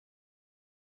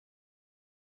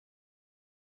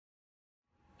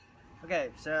Okay,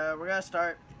 so we're gonna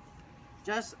start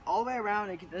just all the way around.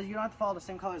 You don't have to follow the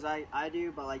same colors I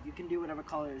do, but like you can do whatever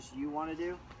colors you want to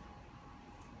do.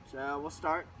 So we'll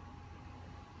start.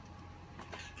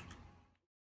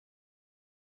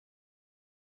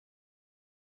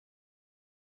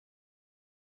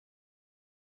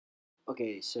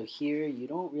 Okay, so here you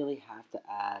don't really have to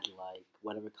add like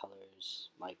whatever colors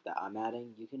like that I'm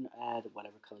adding. You can add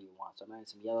whatever color you want. So I'm adding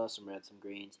some yellow, some red, some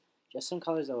greens. Just some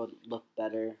colors that would look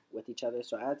better with each other.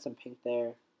 So I add some pink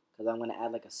there because I'm going to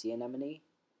add like a sea anemone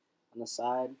on the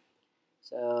side.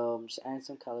 So I'm just adding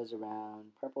some colors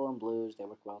around. Purple and blues, they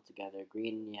work well together.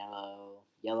 Green and yellow,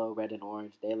 yellow, red, and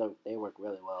orange, they work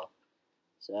really well.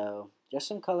 So just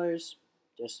some colors.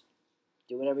 Just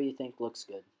do whatever you think looks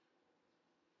good.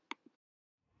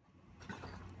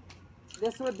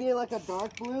 This would be like a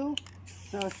dark blue.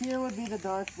 So here would be the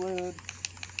dark blue.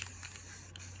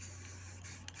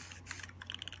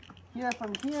 Here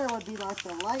from here would be like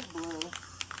the light blue.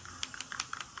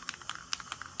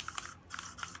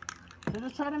 So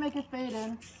just try to make it fade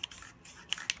in.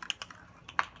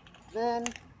 Then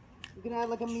you can add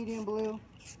like a medium blue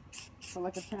for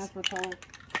like a transfer color.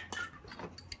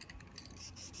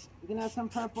 You can add some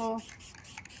purple.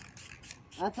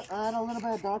 Add a little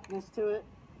bit of darkness to it.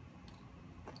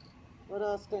 What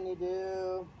else can you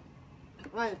do?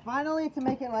 Alright, finally to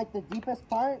make it like the deepest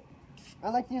part, I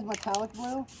like to use metallic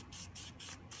blue.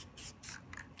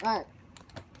 Alright,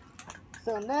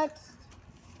 so next,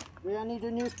 we're gonna need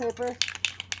your newspaper.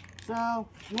 So,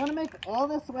 you want to make all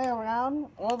this way around,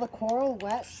 all the coral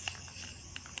wet.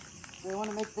 So you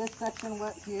want to make this section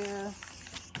wet here.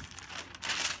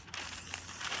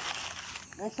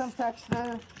 Make some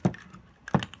texture.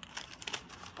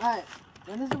 Alright,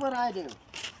 then this is what I do.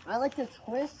 I like to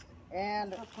twist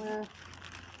and clear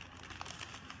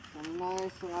some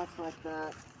nice rocks like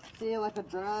that. See, like a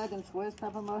drag and twist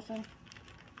type of motion.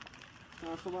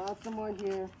 So we'll add some more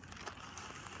here.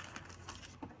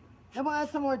 Then we'll add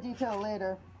some more detail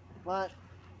later, but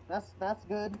that's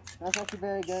good. That's actually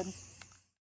very good.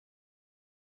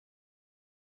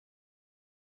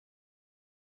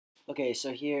 Okay,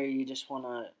 so here you just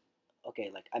wanna, okay,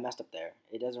 like I messed up there.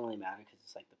 It doesn't really matter because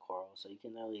it's like the coral, so you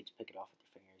can literally just pick it off with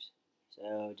your fingers.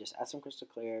 So just add some crystal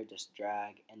clear, just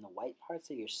drag, and the white parts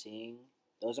that you're seeing,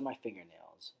 those are my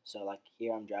fingernails. So like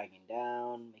here I'm dragging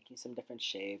down, making some different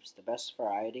shapes. The best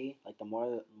variety, like the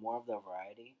more of the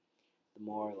variety, the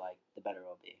more like the better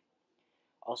it'll be.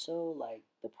 Also, like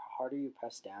the harder you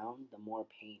press down, the more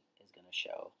paint is gonna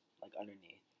show, like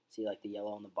underneath. See, like the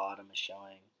yellow on the bottom is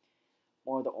showing,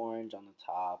 more of the orange on the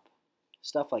top,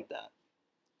 stuff like that.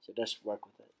 So just work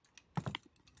with it.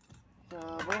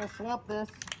 So we're gonna swap this.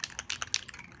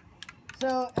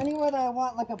 So anywhere that I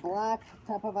want like a black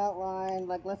type of outline,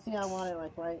 like let's see I want it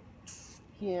like right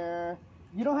here.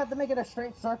 You don't have to make it a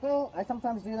straight circle. I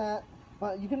sometimes do that,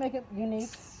 but you can make it unique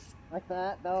like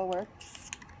that. That'll work.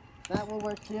 That will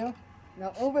work too.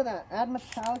 Now over that, add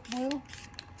metallic blue.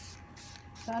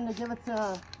 Time to give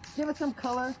it some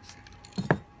color.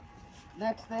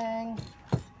 Next thing,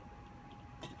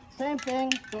 same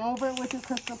thing. Go over it with your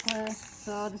crystal clear.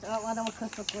 So just outline it with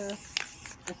crystal clear.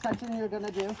 The section you're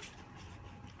gonna do.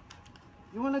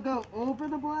 You want to go over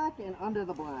the black and under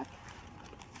the black.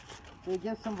 So you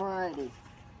get some variety.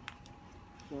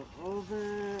 So over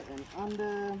and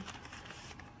under.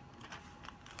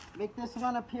 Make this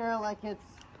one appear like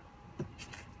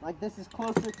this is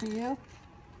closer to you.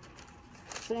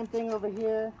 Same thing over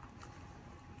here.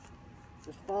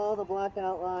 Just follow the black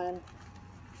outline.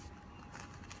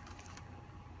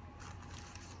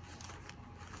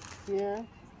 Here.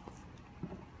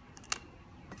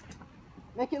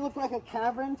 Make it look like a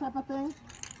cavern type of thing.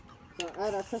 So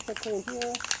add our crystal clear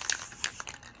here.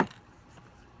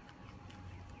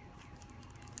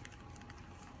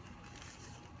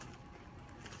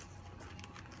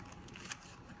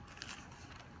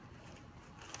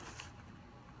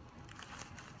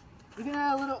 You can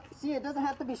add a little, see it doesn't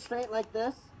have to be straight like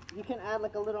this. You can add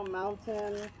like a little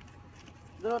mountain,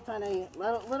 little tiny,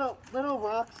 little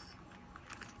rocks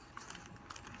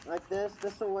like this.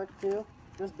 This will work too.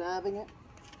 Just dabbing it.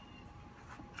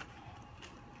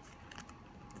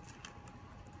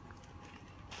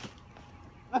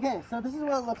 Okay, so this is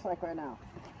what it looks like right now.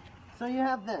 So you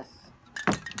have this.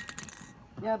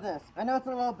 You have this. I know it's a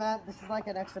little bent. This is like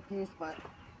an extra piece, but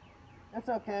that's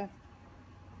okay.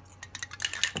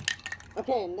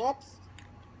 Okay, next.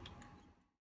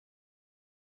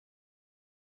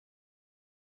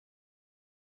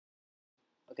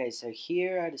 Okay, so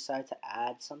here I decided to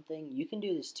add something. You can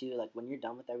do this too, like when you're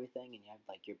done with everything and you have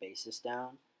like your basis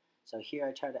down. So here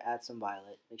I try to add some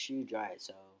violet. Make sure you dry it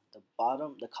so the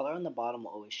color on the bottom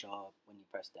will always show up when you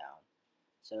press down.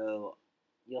 So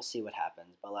you'll see what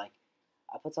happens. But like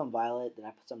I put some violet, then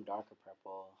I put some darker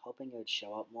purple, hoping it would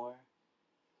show up more.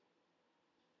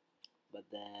 But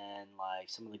then like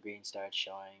some of the green started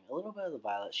showing. A little bit of the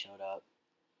violet showed up,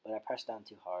 but I pressed down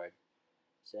too hard.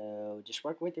 So just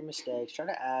work with your mistakes, try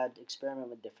to add, experiment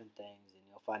with different things, and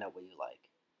you'll find out what you like.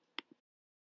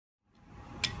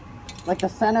 Like the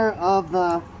center of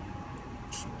the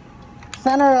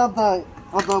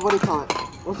what do you call it?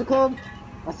 What's it called?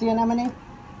 A sea anemone.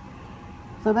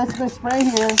 So basically spray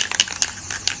here,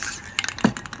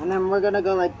 and then we're gonna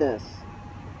go like this.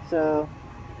 So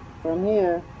from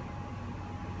here,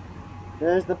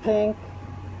 there's the pink,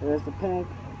 there's the pink.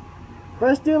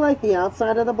 First do like the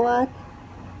outside of the black.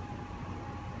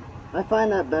 I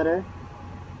find that better.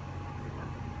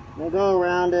 Then go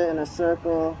around it in a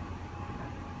circle.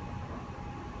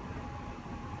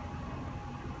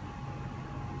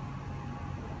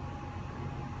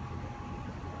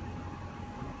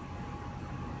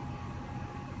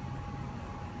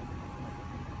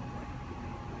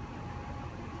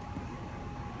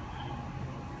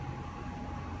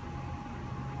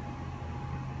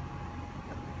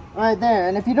 Right there,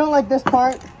 and if you don't like this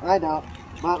part, I don't,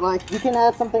 but like you can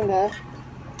add something there.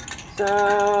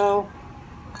 So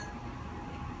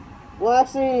we'll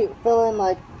actually fill in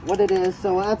like what it is.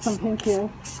 So we'll add some pink here.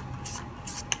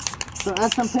 So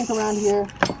add some pink around here.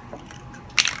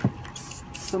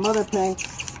 Some other pink.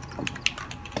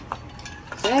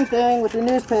 Same thing with your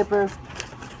newspaper.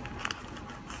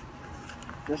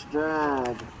 Just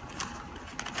drag.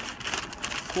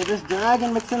 So just drag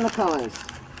and mix in the colors.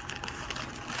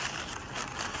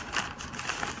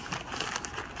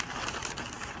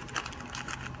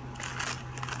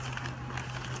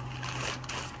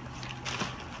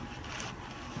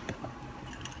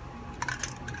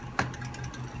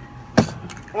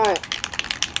 Alright.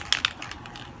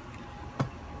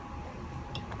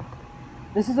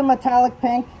 This is a metallic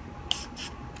pink.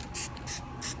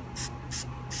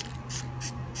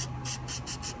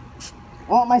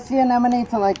 I want my sea anemone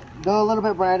to like go a little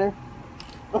bit brighter.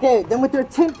 Okay, then with your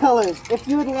tint colors, if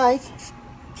you would like,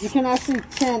 you can actually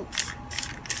tint.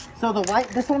 So the white,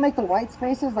 this will make the white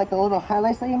spaces, like the little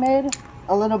highlights that you made,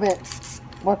 a little bit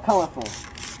more colorful.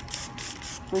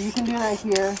 So you can do that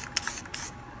here.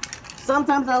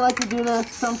 Sometimes I like to do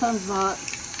this, sometimes not.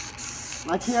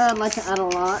 Like here, I'd like to add a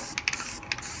lot.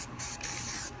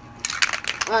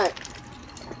 Alright.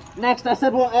 Next, I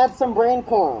said we'll add some brain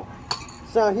coral.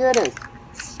 So here it is.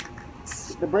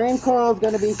 The brain coral is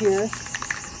going to be here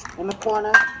in the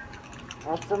corner.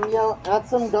 Add some yellow, add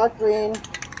some dark green,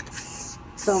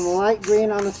 some light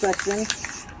green on the section.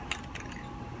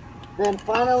 Then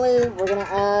finally, we're going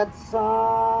to add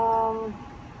some,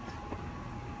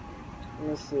 let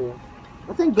me see.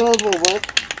 I think gold will work.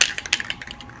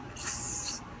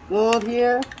 Gold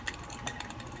here.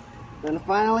 Then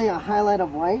finally, a highlight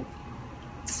of white.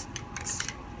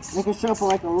 Make it show up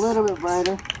like a little bit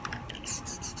brighter.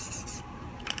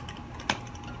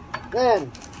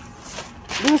 Then,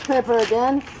 newspaper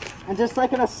again, and just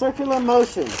like in a circular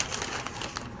motion.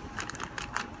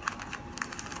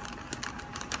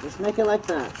 Just make it like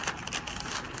that.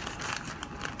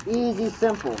 Easy,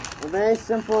 simple. Very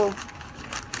simple.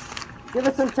 Give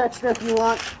it some texture if you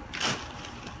want.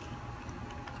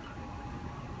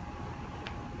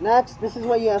 Next, this is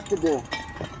what you have to do.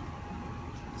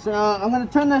 So I'm going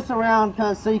to turn this around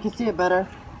so you can see it better.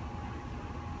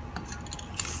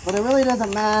 But it really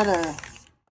doesn't matter.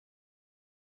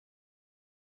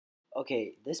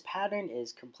 Okay, this pattern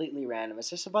is completely random. It's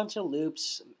just a bunch of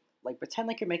loops. Like pretend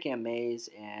like you're making a maze,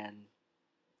 and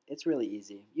it's really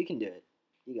easy. You can do it.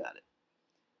 You got it.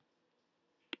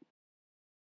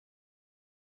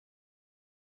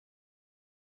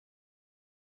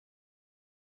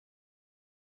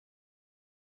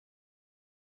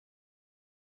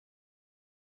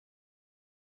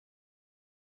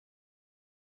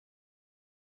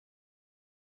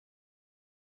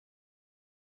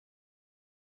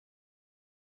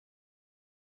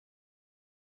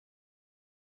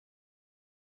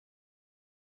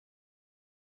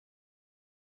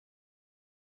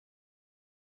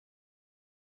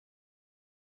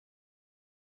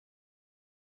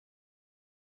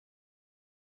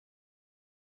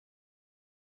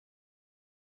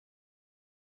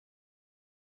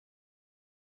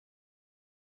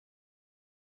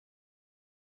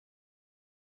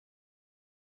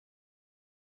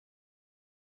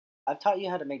 I've taught you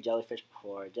how to make jellyfish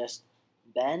before. Just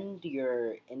bend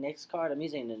your index card. I'm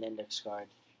using an index card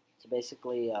to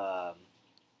basically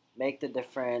make the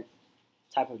different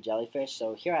type of jellyfish.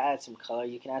 So here I add some color.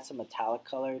 You can add some metallic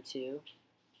color too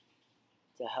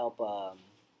to help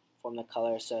form the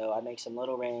color. So I make some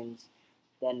little rings.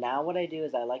 Then now what I do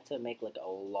is I like to make like a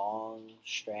long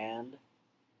strand,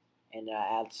 and then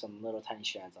I add some little tiny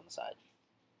strands on the side.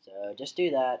 So just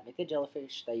do that. Make the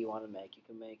jellyfish that you want to make. You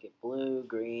can make it blue,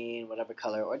 green, whatever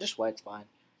color, or just white's fine.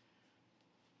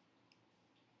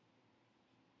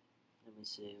 Let me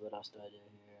see, what else do I do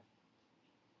here?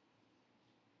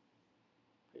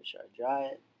 Pretty sure I dry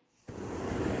it.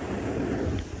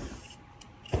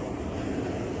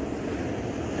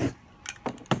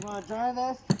 You want to dry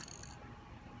this?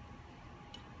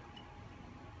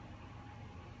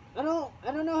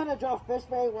 I don't know how to draw fish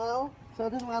very well, so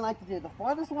this is what I like to do. The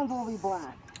farthest ones will be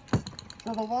black.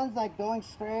 So the ones like going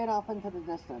straight off into the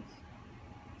distance.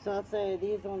 So let's say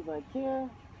these ones like here.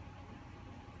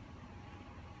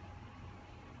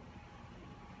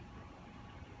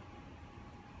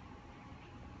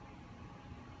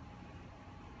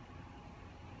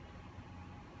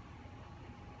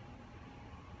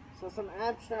 So some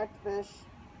abstract fish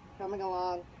coming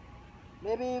along.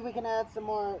 Maybe we can add some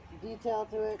more detail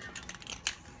to it.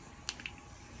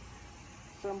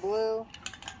 Some blue.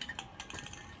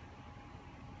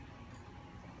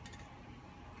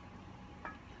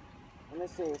 Let me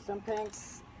see, some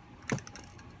pinks.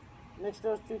 Mix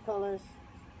those two colors.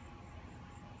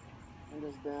 And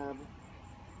just dab.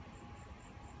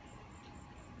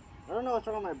 I don't know what's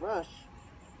wrong with my brush.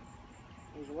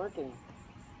 It's working.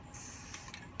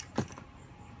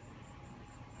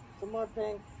 Some more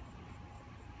pink.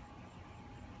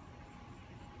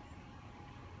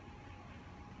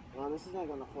 Oh, this is not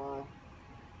gonna fly.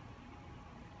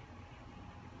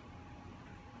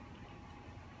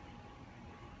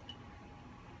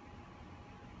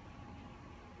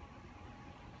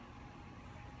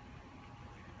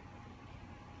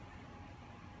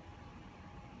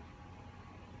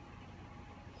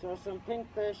 So some pink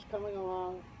fish coming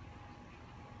along.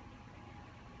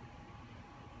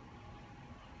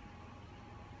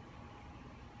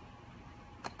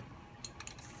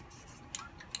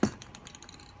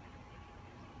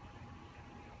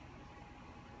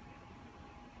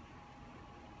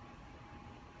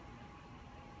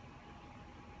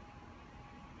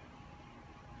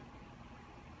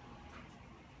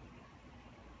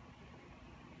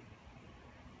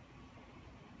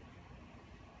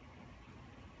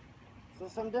 So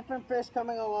some different fish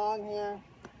coming along here.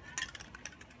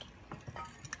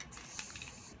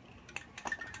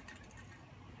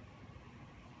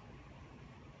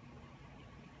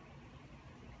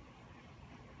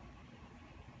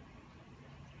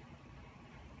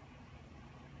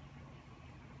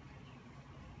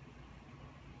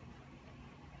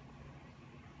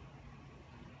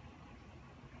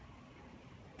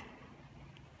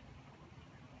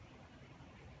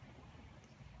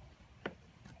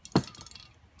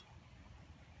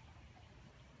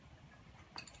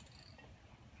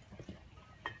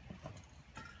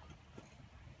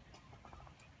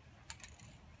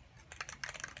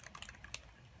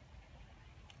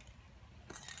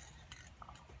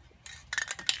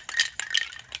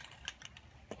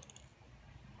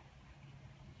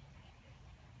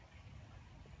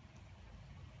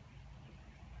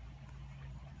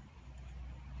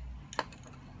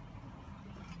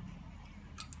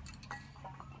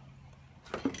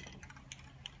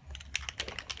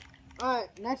 Alright,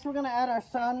 next we're going to add our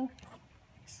sun.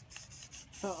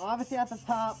 So obviously at the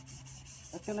top,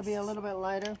 it's going to be a little bit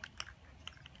lighter.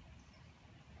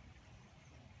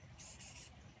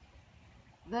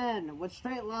 Then, with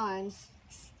straight lines,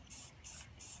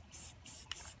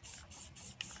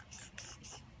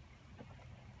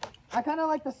 I kind of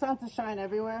like the sun to shine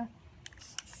everywhere.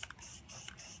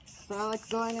 So I like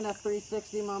going in a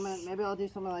 360 moment. Maybe I'll do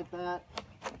something like that.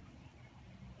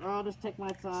 Or I'll just take my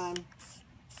time.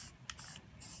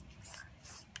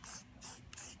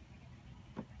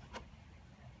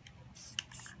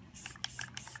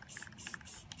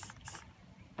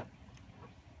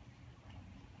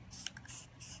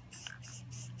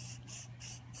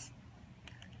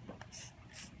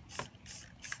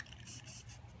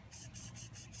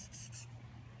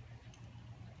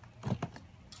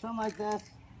 Something like this.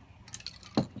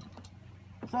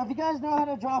 So if you guys know how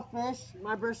to draw fish,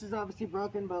 my brush is obviously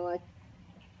broken, but like,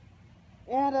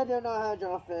 and I don't know how to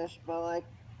draw fish, but like,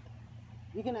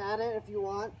 you can add it if you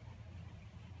want.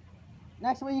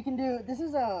 Next, what you can do, this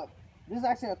is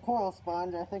actually a coral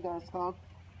sponge, I think it's called,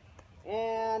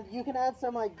 and you can add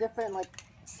some like different like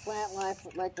plant life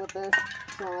like with this.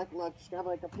 So like, look, just grab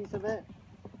like a piece of it,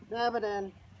 dab it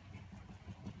in.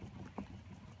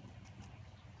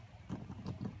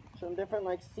 Some different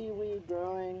like seaweed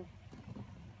growing.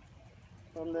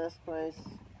 from this place.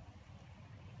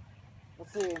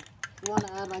 Let's see. You want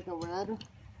to add like a red?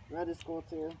 Red is cool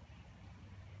too.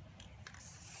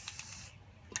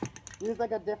 Use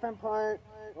like a different part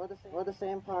or the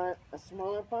same part, a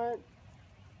smaller part.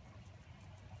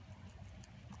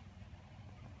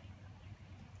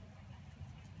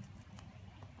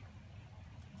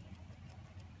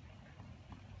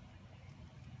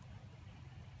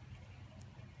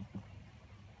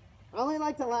 I only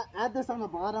like to add this on the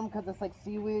bottom because it's like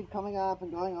seaweed coming up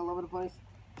and going all over the place.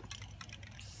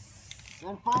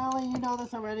 And finally, you know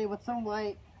this already, with some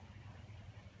white.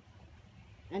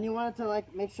 And you want it to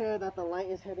like make sure that the light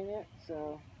is hitting it,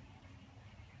 so.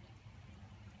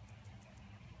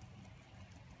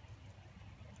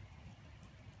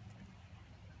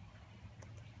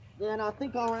 Then I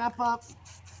think I'll wrap up.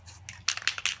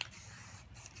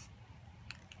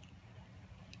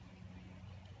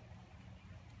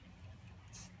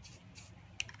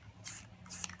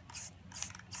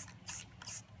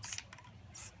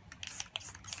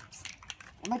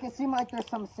 I'll make it seem like there's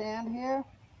some sand here.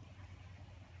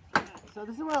 So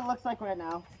this is what it looks like right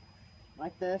now.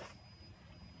 Like this.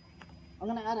 I'm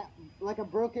gonna add like a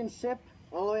broken ship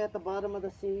all the way at the bottom of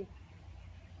the sea.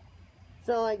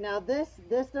 So like now this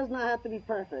does not have to be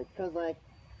perfect because like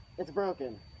it's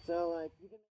broken. So like you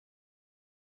can.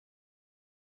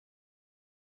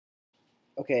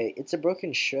 Okay, it's a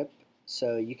broken ship,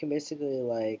 so you can basically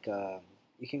like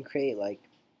you can create like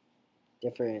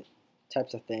different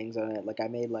types of things on it. Like I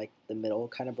made like the middle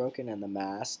kind of broken and the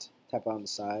mast type on the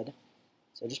side.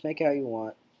 So just make it how you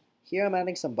want. Here I'm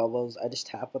adding some bubbles. I just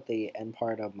tap with the end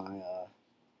part of my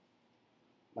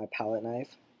palette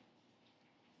knife.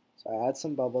 So I add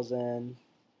some bubbles in,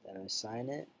 then I sign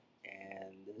it,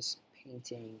 and this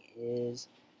painting is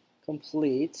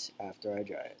complete after I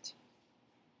dry it.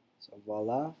 So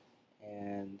voila,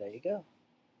 and there you go.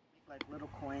 Like little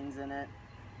coins in it.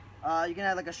 You can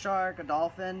add like a shark, a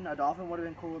dolphin. A dolphin would have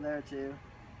been cool there too.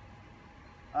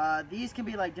 These can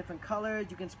be like different colors.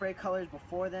 You can spray colors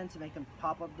before then to make them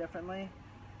pop up differently.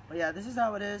 But yeah, this is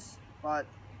how it is. But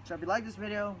so if you like this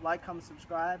video, like, comment,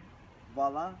 subscribe.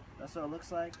 Voila, that's what it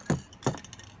looks like.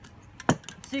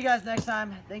 See you guys next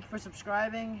time. Thank you for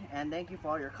subscribing and thank you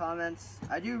for all your comments.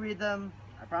 I do read them.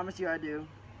 I promise you I do.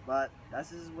 But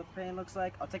this is what the painting looks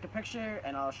like. I'll take a picture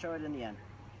and I'll show it in the end.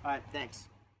 Alright, thanks.